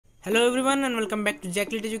Hello everyone and welcome back to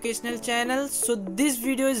Jacklit Educational Channel. So this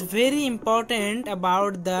video is very important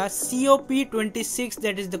about the COP26,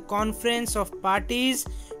 that is the Conference of Parties,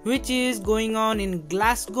 which is going on in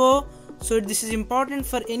Glasgow. So this is important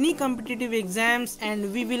for any competitive exams,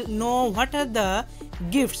 and we will know what are the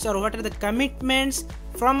gifts or what are the commitments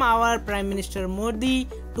from our Prime Minister Modi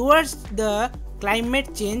towards the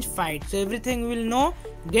climate change fight. So everything we will know.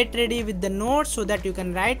 Get ready with the notes so that you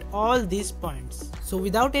can write all these points. So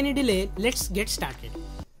without any delay, let's get started.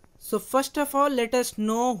 So first of all, let us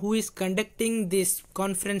know who is conducting this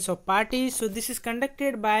Conference of Parties. So this is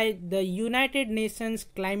conducted by the United Nations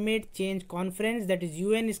Climate Change Conference, that is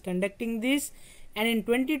UN is conducting this, and in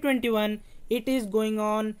 2021 it is going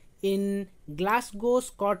on in Glasgow,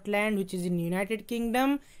 Scotland, which is in United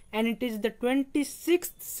Kingdom, and it is the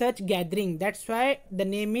 26th such gathering. That's why the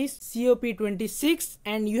name is COP26.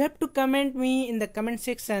 And you have to comment me in the comment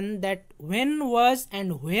section that when was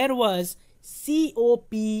and where was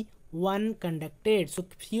COP1 conducted. So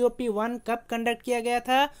COP1 कब conduct किया गया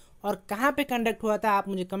था और कहाँ पे conduct हुआ था, आप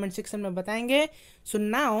मुझे comment section में बताएंगे. So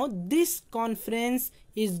now this conference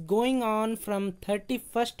is going on from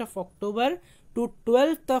 31st of October to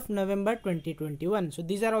 12th of November 2021. So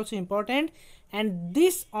these are also important, and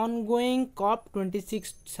this ongoing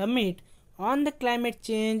COP26 summit on the climate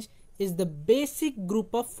change is the basic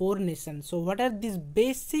group of 4 nations. So what are these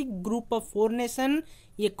basic group of 4 nations?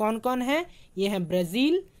 ये कौन कौन है? ये है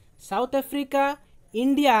Brazil, South Africa,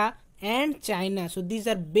 India and China. So these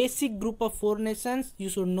are basic group of 4 nations. You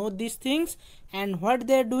should know these things. And what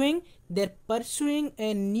they are doing, they're pursuing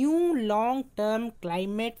a new long-term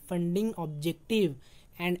climate funding objective.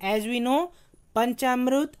 And as we know,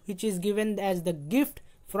 Panchamrit, which is given as the gift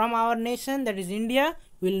from our nation, that is India,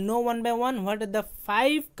 will know one by one what are the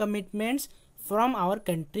 5 commitments from our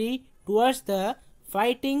country towards the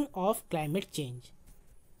fighting of climate change.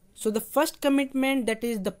 So the first commitment, that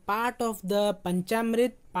is the part of the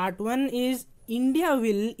Panchamrit, part 1 is India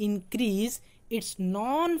will increase its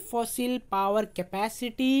non-fossil power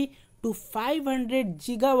capacity to 500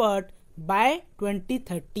 gigawatt by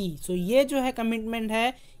 2030. So ये जो है commitment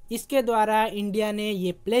है, इसके द्वारा India ने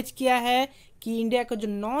ये pledge किया है कि इंडिया का जो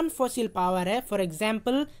नॉन फॉसिल पावर है, for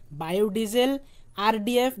example biodiesel,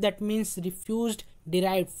 RDF that means refused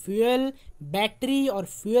derived fuel, battery और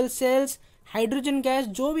फ्यूल सेल्स, हाइड्रोजन गैस,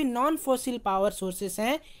 जो भी नॉन फॉसिल पावर सोर्सेस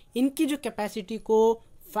हैं, इनकी जो कैपेसिटी को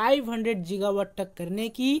 500 गीगावाट तक करने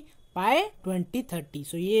की बाय 2030.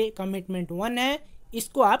 सो ये कमिटमेंट 1 है,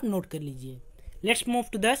 इसको आप नोट कर लीजिए. Let's move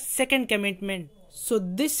to the second commitment. So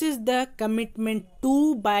this is the commitment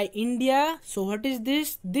 2 by India. So what is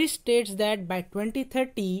this? This states that by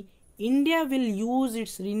 2030, India will use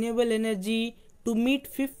its renewable energy to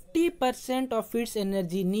meet 50% of its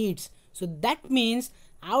energy needs. So that means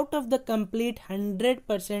out of the complete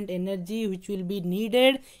 100% energy which will be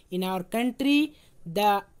needed in our country,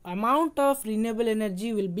 the amount of renewable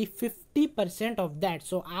energy will be 50% of that.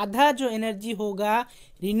 So आधा जो energy होगा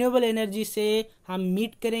renewable energy से हम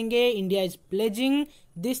meet करेंगे. India is pledging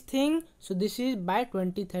this thing. So this is by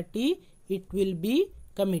 2030 it will be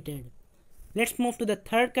committed. Let's move to the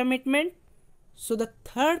third commitment. So the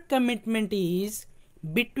third commitment is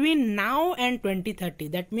between now and 2030.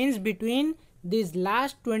 That means between this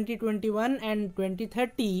last 2021 and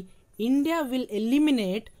 2030, India will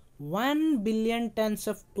eliminate 1 billion tons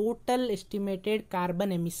of total estimated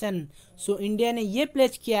carbon emission. So India ने ये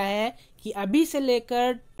pledge किया है कि अभी से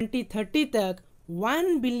लेकर 2030 तक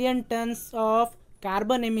 1 billion tons of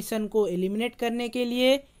carbon emission को eliminate करने के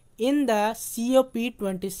लिए in the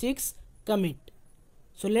COP26 commit.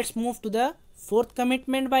 So let's move to the fourth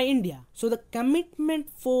commitment by India. So the commitment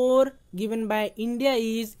 4 given by India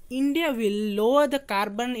is India will lower the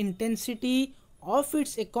carbon intensity of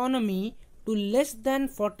its economy to less than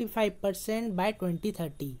 45% by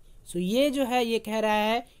 2030. So ये जो है ये कह रहा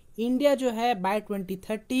है India जो है by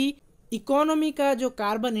 2030 economy का जो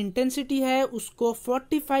कार्बन इंटेंसिटी है उसको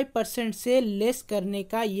 45% से लेस करने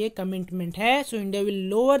का ये कमिटमेंट है. So India will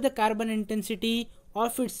lower the carbon intensity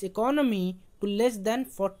of its economy to less than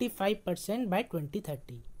 45% by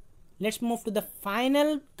 2030. Let's move to the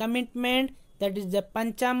final commitment, that is the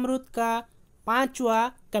पंचामृत का 5वां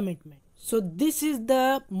commitment. So this is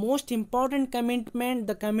the most important commitment,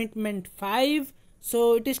 the commitment 5. So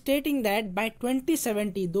it is stating that by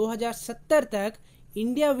 2070 तक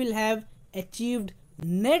India will have achieved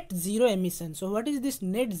net zero emission. So what is this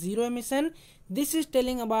net zero emission? This is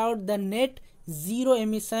telling about the net zero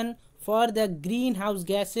emission for the greenhouse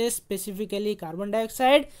gases, specifically carbon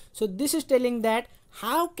dioxide. So this is telling that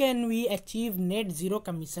how can we achieve net zero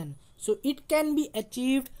emission. So it can be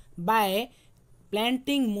achieved by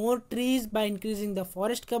planting more trees by increasing the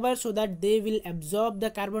forest cover so that they will absorb the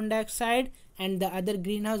carbon dioxide and the other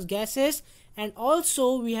greenhouse gases. And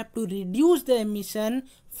also we have to reduce the emission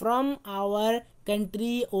from our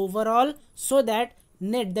country overall, so that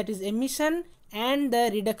net, that is emission, and the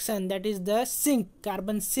reduction, that is the sink,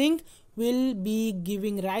 carbon sink, will be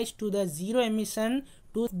giving rise to the zero emission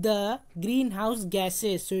to the greenhouse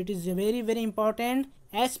gases. So it is very important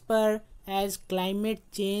as climate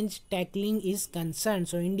change tackling is concerned.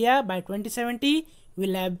 So India by 2070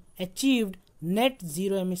 will have achieved net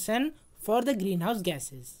zero emission for the greenhouse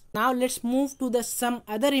gases. Now let's move to some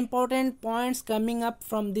other important points coming up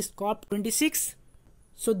from this COP26.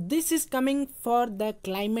 So this is coming for the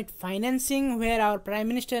climate financing, where our Prime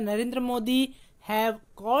Minister Narendra Modi have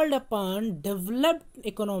called upon developed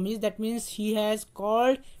economies, that means he has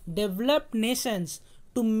called developed nations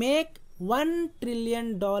to make $1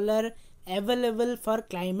 trillion available for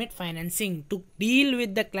climate financing. To deal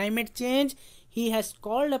with the climate change, he has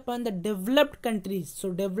called upon the developed countries,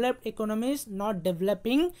 so developed economies, not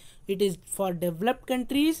developing, it is for developed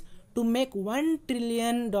countries, to make $1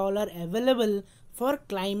 trillion available for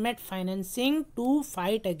climate financing to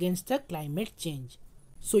fight against the climate change.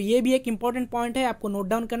 So ये भी एक important point है, आपको note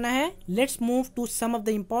down करना है. Let's move to some of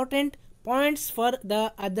the important points for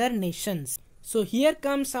the other nations. So here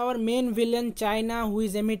comes our main villain, China, who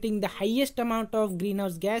is emitting the highest amount of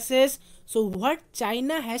greenhouse gases. So what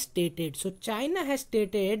China has stated? So China has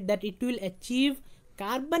stated that it will achieve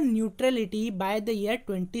carbon neutrality by the year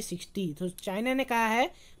 2060. So China ने कहा है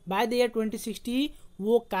by the year 2060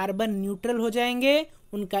 वो carbon neutral हो जाएंगे,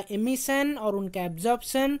 उनका emission और उनका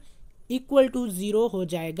absorption equal to zero हो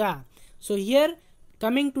जाएगा. So here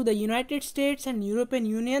coming to the United States and European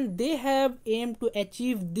Union, they have aimed to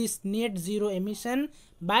achieve this net zero emission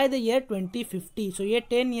by the year 2050. So ये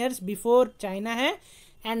 10 years before China है.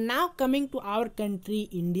 And now coming to our country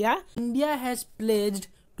India, India has pledged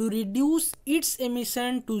to reduce its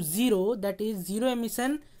emission to zero, that is zero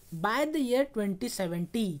emission, by the year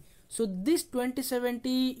 2070. So this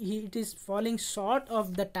 2070, it is falling short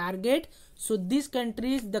of the target. So these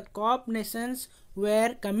countries, the COP nations,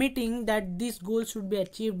 were committing that this goal should be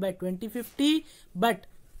achieved by 2050, but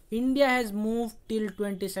India has moved till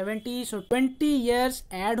 2070. So 20 years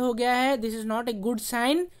add हो गया है. This is not a good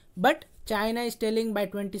sign, but China is telling by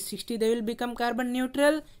 2060 they will become carbon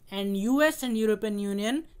neutral, and US and European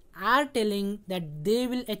Union are telling that they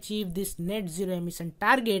will achieve this net zero emission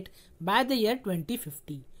target by the year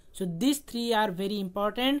 2050. So these three are very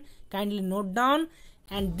important, kindly note down.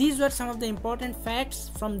 And these were some of the important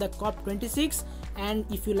facts from the COP26. And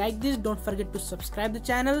if you like this, don't forget to subscribe the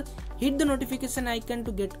channel, hit the notification icon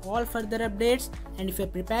to get all further updates. And if you're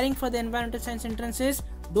preparing for the environmental science entrances,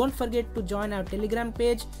 don't forget to join our Telegram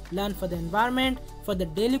page, Learn for the Environment, for the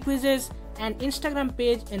daily quizzes, and Instagram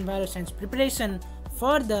page, Enviro Science Preparation,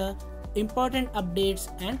 for the important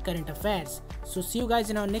updates and current affairs. So see you guys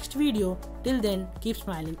in our next video. Till then, keep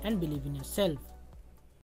smiling and believe in yourself.